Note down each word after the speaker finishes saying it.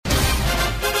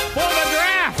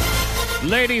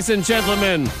Ladies and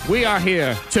gentlemen, we are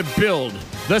here to build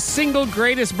the single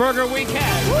greatest burger we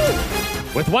can.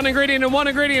 Woo! With one ingredient and one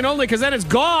ingredient only, because then it's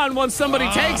gone once somebody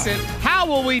takes it. How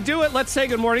will we do it? Let's say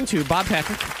good morning to Bob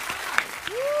Patrick.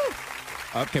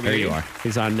 Okay, There you are.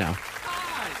 He's on now.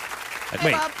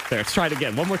 Wait, Bob. there, let's try it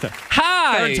again. One more time.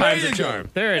 Hi. Third time's There a you go. charm.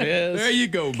 There it is. There you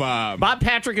go, Bob. Bob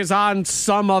Patrick is on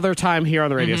some other time here on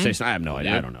the radio station. I have no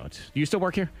idea. Yeah. I don't know. Do you still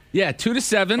work here? Yeah, 2 to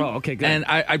 7. Oh, okay, good. And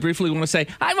I briefly want to say,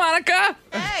 hi, Monica.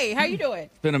 Hey, how you doing?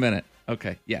 It's been a minute.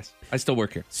 Okay, yes, I still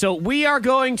work here. So we are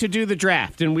going to do the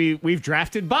draft, and we've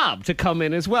drafted Bob to come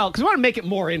in as well because we want to make it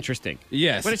more interesting.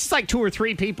 Yes. But it's just like 2 or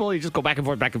 3 people. You just go back and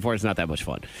forth, back and forth. It's not that much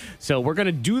fun. So we're going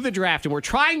to do the draft, and we're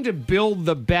trying to build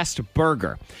the best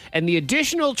burger. And the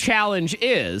additional challenge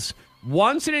is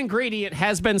once an ingredient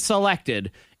has been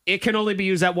selected, it can only be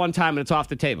used at one time, and it's off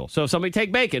the table. So if somebody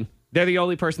take bacon, they're the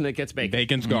only person that gets bacon.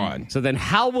 Bacon's gone. So then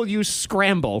how will you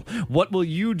scramble? What will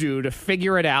you do to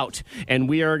figure it out? And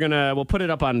we'll put it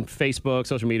up on Facebook,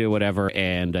 social media, whatever,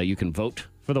 and you can vote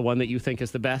for the one that you think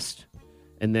is the best.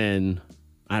 And then,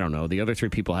 I don't know, the other 3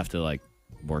 people have to, like,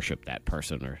 worship that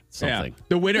person or something. Yeah.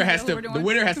 The winner has Is that to what we're the doing?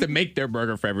 winner has to make their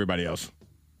burger for everybody else.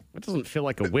 That doesn't feel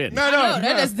like a win. No,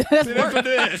 That's work. what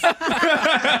it is.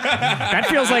 That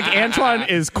feels like Antoine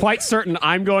is quite certain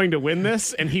I'm going to win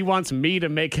this, and he wants me to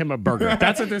make him a burger.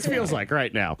 That's what this feels like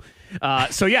right now.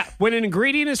 So yeah, when an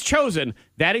ingredient is chosen,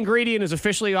 that ingredient is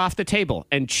officially off the table.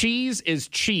 And cheese is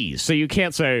cheese. So you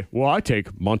can't say, well, I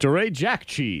take Monterey Jack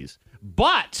cheese.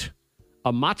 But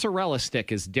a mozzarella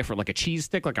stick is different, like a cheese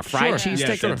stick, like a fried cheese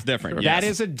Yes, stick. it's different. That Yes.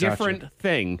 is a different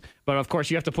thing. But of course,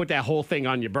 you have to put that whole thing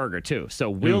on your burger too. So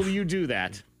will you do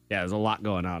that? Yeah, there's a lot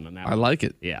going on that I one. like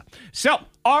it. Yeah. So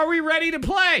are we ready to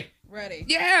play? Ready.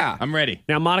 Yeah. I'm ready.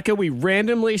 Now, Monica, we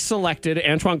randomly selected.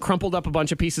 Antoine crumpled up a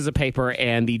bunch of pieces of paper,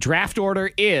 and the draft order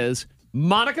is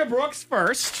Monica Brooks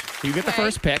first. You get the Okay.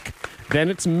 first pick. Then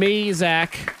it's me,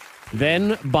 Zach.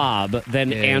 Then Bob.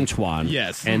 Then Antoine.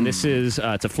 Yes. And this is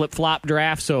it's a flip-flop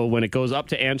draft, so when it goes up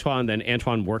to Antoine, then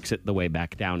Antoine works it the way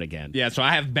back down again. Yeah, so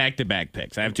I have back-to-back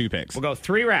picks. I have 2 picks. We'll go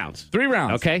 3 rounds. 3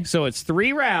 rounds. Okay, so it's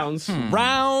 3 rounds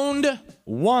Round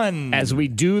 1. as we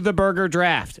do the burger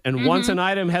draft. And once an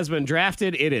item has been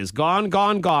drafted, it is gone,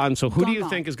 gone, gone. So who do you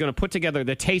think is going to put together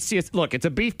the tastiest? Look, it's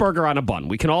a beef burger on a bun.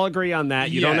 We can all agree on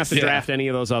that. You don't have Yes. to Yeah. draft any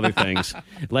of those other things.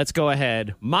 Let's go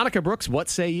ahead. Monica Brooks, what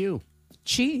say you?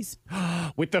 Cheese.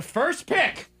 With the first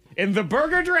pick in the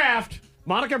burger draft,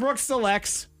 Monica Brooks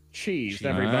selects cheese,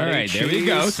 everybody. All right, there we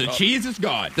go. So cheese is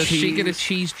gone. Does she get a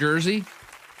cheese jersey?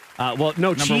 Well, no,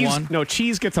 Number cheese. 1? No,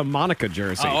 cheese gets a Monica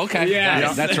jersey. Oh, okay.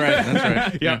 Yes. That's right.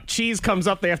 That's right. Yeah, cheese comes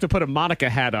up. They have to put a Monica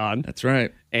hat on. That's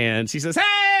right. And she says,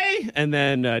 hey! And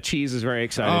then Cheese is very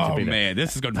excited to Oh, be there. man,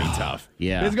 this is going to be tough.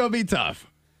 Yeah. This is going to be tough.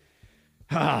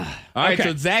 All right, Okay.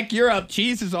 so Zach, you're up.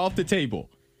 Cheese is off the table.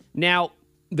 Now,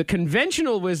 the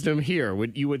conventional wisdom here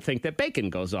you would think that bacon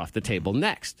goes off the table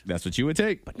next. That's what you would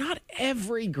take. But not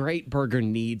every great burger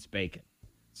needs bacon.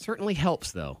 Certainly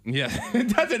helps, though. Yeah, it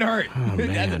doesn't hurt.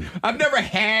 man. I've never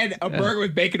had a burger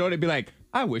with bacon on it and be like,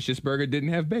 I wish this burger didn't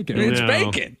have bacon. It's No.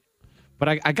 bacon.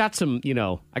 But I got some,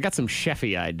 I got some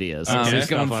chefy ideas. Okay. Some He's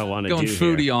stuff I want to do Going here.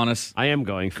 foodie on us. I am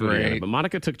going foodie. Great. on it, But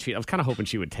Monica took cheese. I was kind of hoping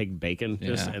she would take bacon,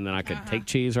 and then I could take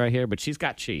cheese right here. But she's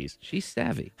got cheese. She's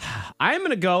savvy. I'm going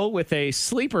to go with a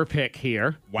sleeper pick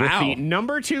here. Wow. With the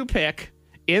number 2 pick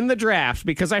in the draft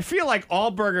because I feel like all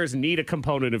burgers need a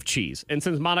component of cheese. And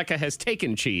since Monica has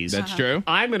taken cheese, That's true.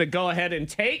 I'm going to go ahead and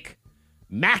take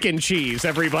mac and cheese,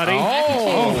 everybody.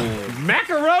 Oh.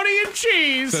 Macaroni and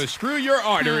cheese. So screw your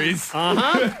arteries.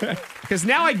 Because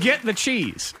now I get the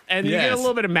cheese. And you get a Yes.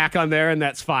 little bit of mac on there, and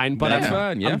that's fine. But That's I'm,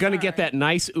 fine, yeah. I'm going to get that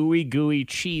nice ooey gooey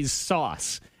cheese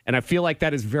sauce. And I feel like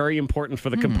that is very important for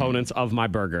the components of my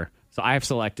burger. So I have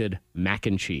selected mac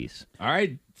and cheese. All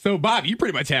right. So, Bob, you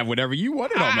pretty much have whatever you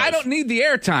wanted almost. I don't need the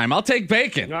airtime. I'll take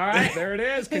bacon. All right, there it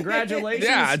is. Congratulations.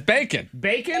 Yeah, it's bacon.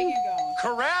 Bacon?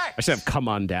 Correct. I should have come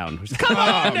on down. Come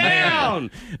on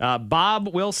down. Bob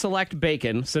will select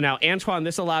bacon. So now, Antoine,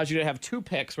 this allows you to have 2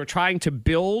 picks. We're trying to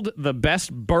build the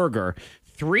best burger.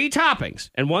 3 toppings.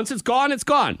 And once it's gone, it's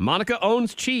gone. Monica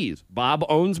owns cheese. Bob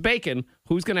owns bacon.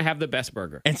 Who's going to have the best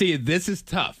burger? And see, this is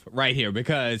tough right here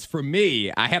because for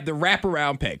me, I have the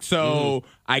wraparound pick. So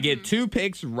I get 2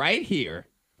 picks right here,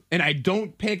 and I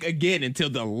don't pick again until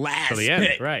the last To the end,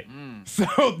 pick. right.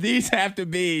 So these have to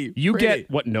be You pretty.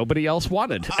 get what nobody else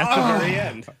wanted at the very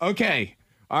end. Okay.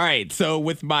 All right. So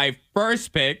with my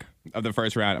first pick of the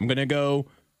first round, I'm going to go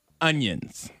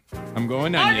onions. I'm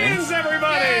going onions. Onions,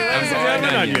 everybody! Ladies and going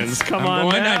gentlemen, onions. onions. Come I'm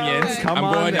on going down. onions. Come I'm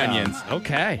on going down. onions.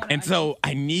 Okay. And so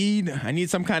I need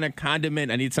some kind of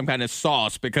condiment. I need some kind of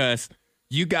sauce because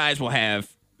you guys will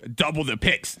have double the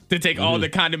picks to take all the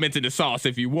condiments in the sauce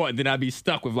if you want. Then I'd be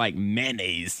stuck with like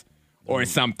mayonnaise or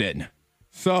something.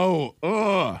 So,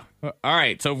 all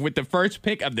right. So with the first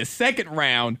pick of the second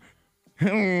round,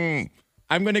 I'm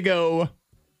going to go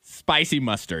spicy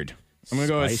mustard. I'm going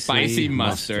to go with spicy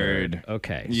mustard.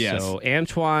 Okay. Yes. So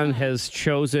Antoine has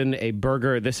chosen a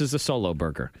burger. This is a solo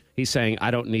burger. He's saying,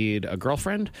 I don't need a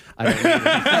girlfriend. I don't need any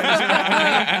friends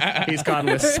around me. He's gone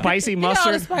with spicy All the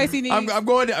mustard. spicy needs. I'm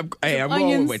going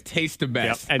onions. with taste the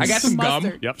best. Yep, and I got some gum.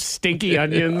 mustard. Yep. Stinky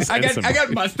onions. I and some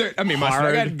got mustard. I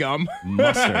got gum.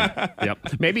 mustard.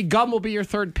 Yep. Maybe gum will be your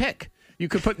third pick. You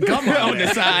could put gum on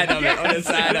the side of it. On the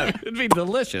side of it. It'd be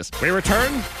delicious. We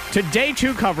return to day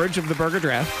 2 coverage of the burger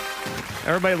draft.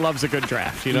 Everybody loves a good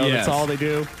draft. You know, Yes. that's all they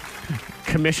do.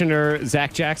 Commissioner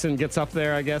Zach Jackson gets up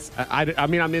there, I guess. I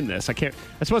mean, I'm in this. I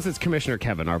suppose it's Commissioner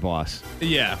Kevin, our boss.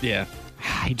 Yeah. Yeah.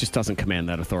 He just doesn't command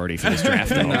that authority for this draft,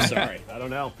 though. I'm sorry. I don't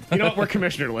know. You know what? We're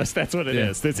commissionerless. That's what it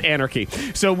is. It's anarchy.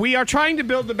 So we are trying to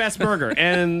build the best burger.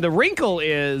 And the wrinkle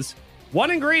is one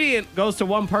ingredient goes to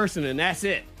one person, and that's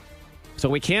it. So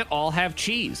we can't all have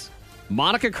cheese.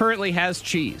 Monica currently has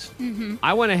cheese.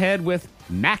 I went ahead with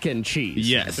mac and cheese.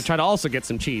 Yes. To try to also get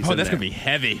some cheese Oh, in that's there. going to be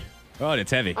heavy. Oh,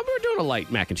 that's heavy. We're doing a light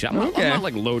mac and cheese. I'm Okay. not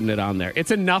like loading it on there. It's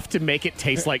enough to make it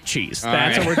taste like cheese.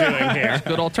 That's right. what we're doing here.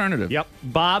 Good alternative. Yep.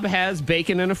 Bob has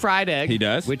bacon and a fried egg. He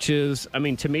does. Which is, I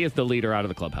mean, to me, is the leader out of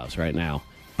the clubhouse right now.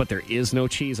 But there is no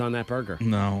cheese on that burger.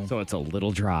 No. So it's a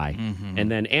little dry. And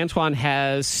then Antoine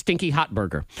has stinky hot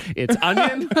burger. It's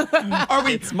onion.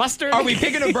 It's mustard. Are we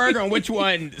picking a burger on which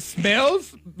one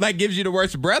smells like gives you the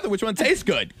worst breath or which one tastes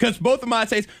good? Because both of mine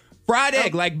taste fried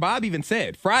egg, like Bob even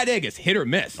said. Fried egg is hit or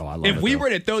miss. Oh, I love if it, we though. were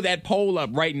to throw that poll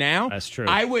up right now, That's true.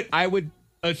 I would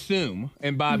assume,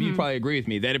 and Bob, you probably agree with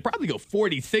me, that it'd probably go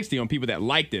 40-60 on people that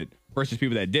liked it versus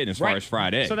people that didn't as far as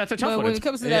fried egg. So that's a tough But one. when It's- it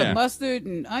comes to yeah. that mustard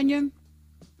and onion,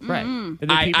 right. And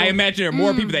then I people- imagine there are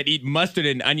more people that eat mustard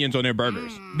and onions on their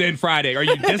burgers than fried egg. Are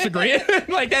you disagreeing?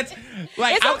 Like that's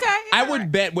like It's okay. I It's would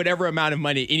alright. bet whatever amount of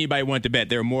money anybody wanted to bet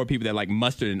there are more people that like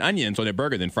mustard and onions on their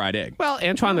burger than fried egg. Well,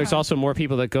 Antoine, there's also more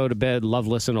people that go to bed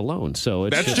loveless and alone. So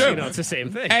it's That's just, true. You know, it's the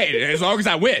same thing. Hey, as long as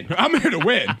I win, I'm here to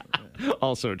win.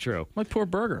 Also true. My poor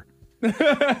burger.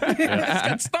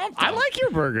 Got stumped. I like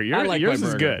your burger. I like yours my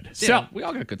is burger. good. Yeah, So we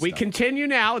all got good We stuff. continue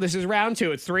now. This is round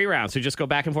 2. It's 3 rounds. So just go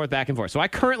back and forth, back and forth. So I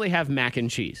currently have mac and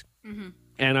cheese.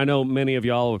 And I know many of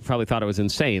y'all probably thought it was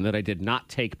insane that I did not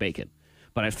take bacon.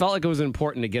 But I felt like it was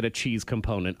important to get a cheese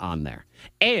component on there.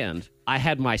 And I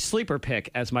had my sleeper pick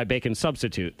as my bacon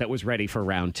substitute that was ready for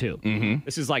round 2.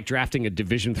 This is like drafting a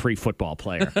Division III football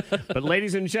player. But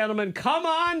ladies and gentlemen, come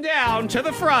on down to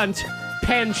the front.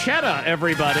 Pancetta,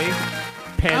 everybody.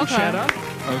 Pancetta.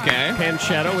 Okay.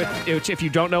 Pancetta, which if you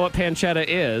don't know what pancetta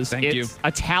is, Thank it's you.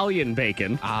 Italian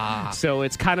bacon. So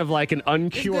it's kind of like an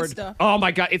uncured. stuff. Oh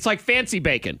my God, it's like fancy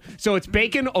bacon. So it's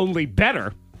bacon only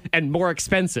better and more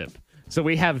expensive. So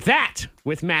we have that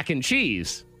with mac and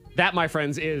cheese. That, my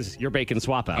friends, is your bacon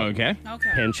swap out. Okay. okay.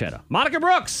 Pancetta. Monica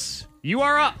Brooks, you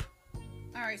are up.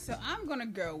 All right, so I'm gonna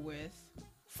go with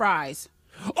fries.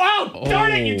 Oh,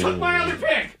 darn it, you took my other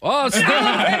pick. Oh, it's picks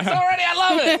already. I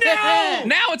love it. No!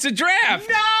 Now it's a draft.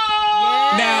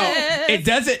 Now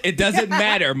it doesn't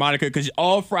matter, Monica, because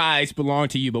all fries belong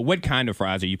to you. But what kind of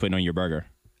fries are you putting on your burger?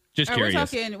 Just All right,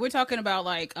 curious. we're talking about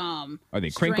like Are they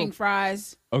string crinkled?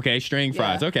 fries. Okay, string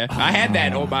fries. Yeah. Okay, I had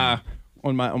that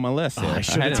on my list. There. I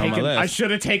should had have it on my taken. list. I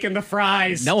should have taken the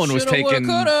fries. No one was Shoulda, woulda, taking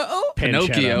coulda. Oh,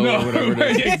 Pinocchio Pancetta. or whatever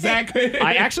it is. exactly.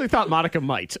 I actually thought Monica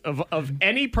might. Of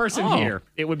any person Oh. here,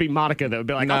 it would be Monica that would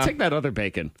be like, I'll Nah. take that other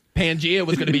bacon. Pangea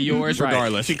was going to be yours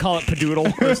regardless. She'd call it Padoodle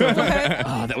or something.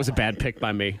 Oh, that was a bad pick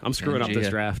by me. I'm screwing up this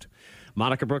Pangea. draft.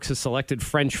 Monica Brooks has selected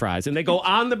French fries, and they go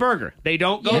on the burger. They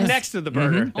don't go Yes. next to the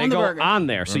burger. They On the go burger. on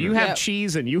there. So you have Yep.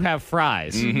 cheese and you have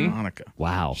fries. Monica.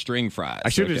 Wow. String fries. I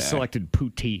should have Okay. just selected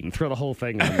poutine. Throw the whole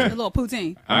thing on a there. little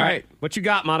poutine, All right. What you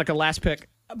got, Monica? Last pick.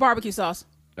 barbecue sauce.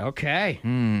 Okay.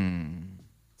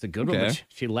 It's a good one. Okay. But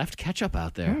she left ketchup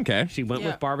out there. Okay. She went Yeah.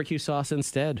 with barbecue sauce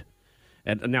instead.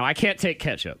 And now I can't take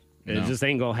ketchup. It just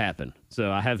ain't gonna happen.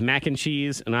 So I have mac and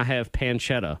cheese and I have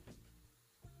pancetta.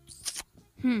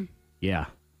 Yeah.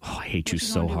 Oh, I hate you you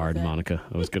so gonna do with hard, that? Monica.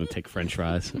 I was gonna take French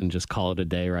fries and just call it a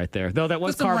day right there. Though that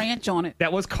was Put some carb. ranch on it.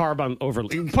 That was carb on over.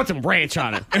 Put some ranch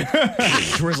on it.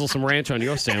 Drizzle some ranch on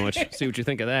your sandwich. See what you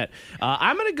think of that.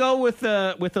 I'm gonna go with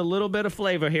a little bit of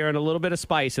flavor here and a little bit of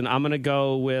spice, and I'm gonna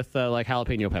go with like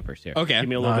jalapeno peppers here. Okay. Give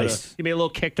me a little Nice. give me a little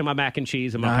kick to my mac and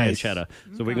cheese and my Nice. pancetta.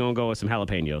 So we're gonna go with some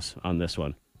jalapenos on this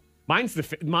one. Mine.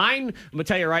 I'm gonna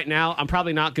tell you right now. I'm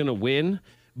probably not gonna win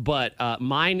but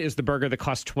mine is the burger that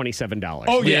costs $27.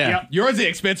 Oh yeah, Yeah. yours is the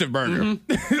expensive burger.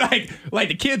 like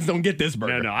the kids don't get this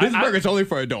burger. No, this I- burger's only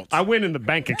for adults. I win in the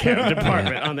bank account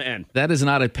department on the end. That is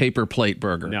not a paper plate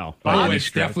burger. No. Oh, any it's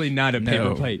stretch. definitely not a paper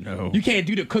No, plate. no. You can't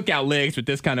do the cookout legs with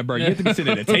this kind of burger. You have to be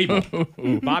sitting at a table.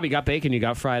 Bob, you got bacon, you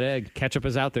got fried egg. Ketchup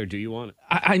is out there. Do you want it?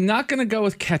 I'm not going to go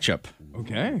with ketchup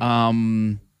Okay.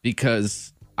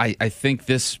 because I think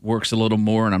this works a little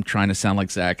more, and I'm trying to sound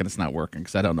like Zach, and it's not working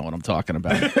because I don't know what I'm talking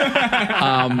about.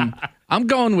 I'm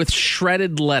going with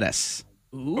shredded lettuce.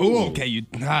 Ooh, okay.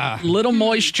 Little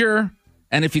moisture,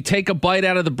 and if you take a bite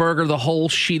out of the burger, the whole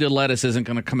sheet of lettuce isn't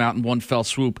going to come out in one fell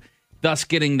swoop, thus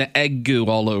getting the egg goo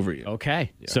all over you.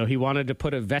 Okay. So he wanted to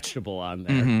put a vegetable on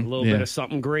there, a little Yeah. bit of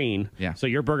something green. Yeah. So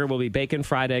your burger will be bacon,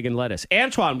 fried egg, and lettuce.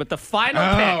 Antoine, with the final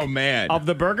Oh, pick man. of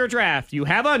the burger draft, you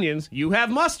have onions, you have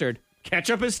mustard,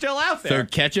 ketchup is still out So there.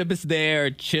 ketchup is there,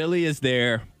 chili is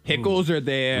there, pickles are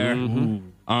there.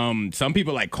 Some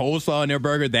people like coleslaw in their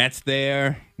burger. That's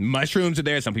there. Mushrooms are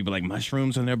there. Some people like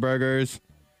mushrooms on their burgers.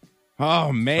 Oh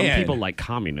Some man. people like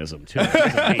communism too. It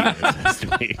has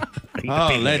to be.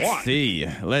 Oh, let's see.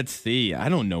 Let's see. I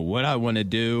don't know what I want to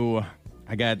do.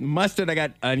 I got mustard. I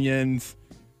got onions.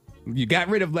 You got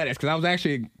rid of lettuce because I was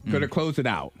actually going to close it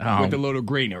out Oh. with a little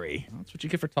greenery. That's what you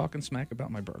get for talking smack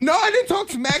about my burger. No, I didn't talk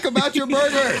smack about your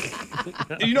burger.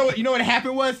 You know what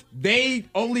happened was they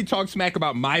only talked smack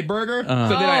about my burger, so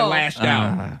then I lashed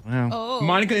out. Well, Oh,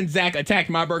 Monica and Zach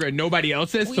attacked my burger and nobody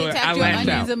else's, we so I attacked your lashed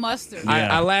onions out. and mustard.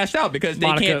 I lashed out because they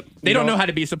Monica, can't. They you don't know- know how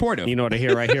to be supportive. You know what I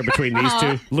hear right here between these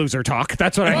two? Loser talk.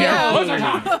 That's what I hear. Yeah. Loser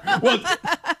talk. Well,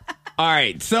 all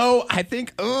right. So I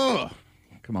think.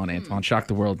 come on, Antoine, shock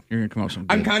the world. You're going to come up with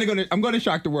something. I'm gonna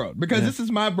shock the world because this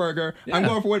is my burger. I'm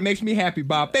going for what makes me happy,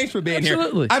 Bob. Thanks for being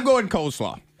Absolutely. here. I'm going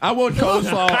coleslaw. I want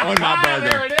coleslaw on my burger.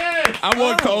 There it is. I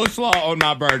want coleslaw on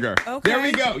my burger. Okay. There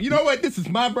we go. You know what? This is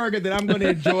my burger that I'm going to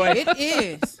enjoy. It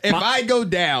is. If I go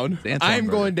down, Antoine I'm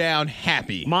burger. going down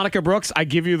happy. Monica Brooks, I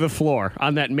give you the floor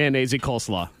on that mayonnaise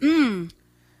coleslaw.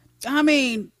 I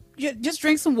mean, just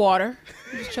drink some water.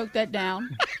 Just choke that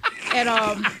down.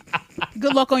 And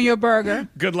good luck on your burger.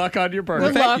 Good luck on your burger.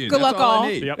 Good luck. you. Good That's luck, all all. I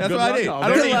need. Yep, That's good what I luck, need. all. I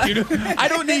don't Good need you to. I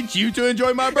don't need you to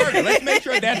enjoy my burger. Let's make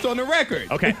sure that's on the record.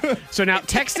 Okay. So now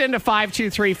text into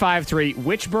 52353.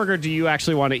 Which burger do you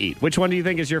actually want to eat? Which one do you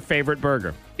think is your favorite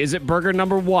burger? Is it burger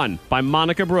number 1 by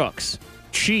Monica Brooks?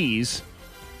 Cheese,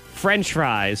 French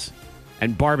fries,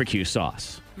 and barbecue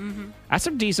sauce. That's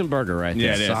a decent burger right there.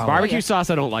 Yeah, it is. Solid. Barbecue Oh, yeah. sauce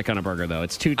I don't like on a burger though.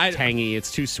 It's too I- tangy.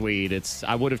 It's too sweet.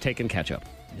 I would have taken ketchup.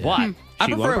 But I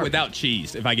she prefer wanted it without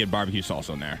cheese if I get barbecue sauce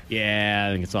on there. Yeah,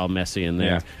 I think it's all messy in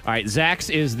there. Yeah. All right, Zach's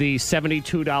is the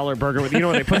 $72 burger with, you know,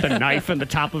 when they put the knife in the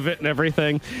top of it and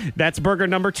everything. That's burger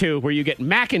number 2, where you get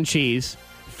mac and cheese,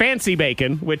 fancy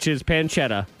bacon, which is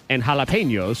pancetta, and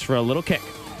jalapenos for a little kick.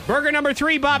 Burger number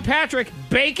 3, Bob Patrick,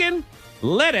 bacon,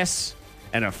 lettuce,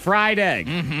 and a fried egg.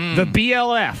 The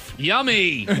BLF.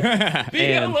 Yummy.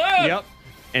 And, yep.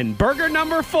 And burger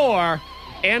number 4,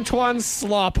 Antoine's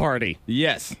Slaw Party.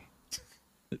 Yes.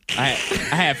 I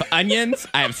have onions,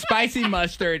 I have spicy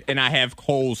mustard, and I have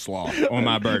coleslaw on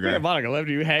my Hey, burger. Monica, left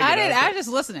you hanging I out did. there. I was just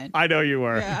listening. I know you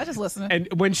were. Yeah, I was just listening. And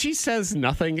when she says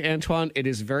nothing, Antoine, it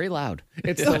is very loud.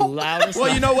 It's the loudest.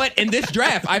 Well, you know what? In this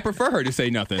draft, I prefer her to say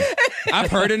nothing. I've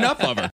heard enough of her.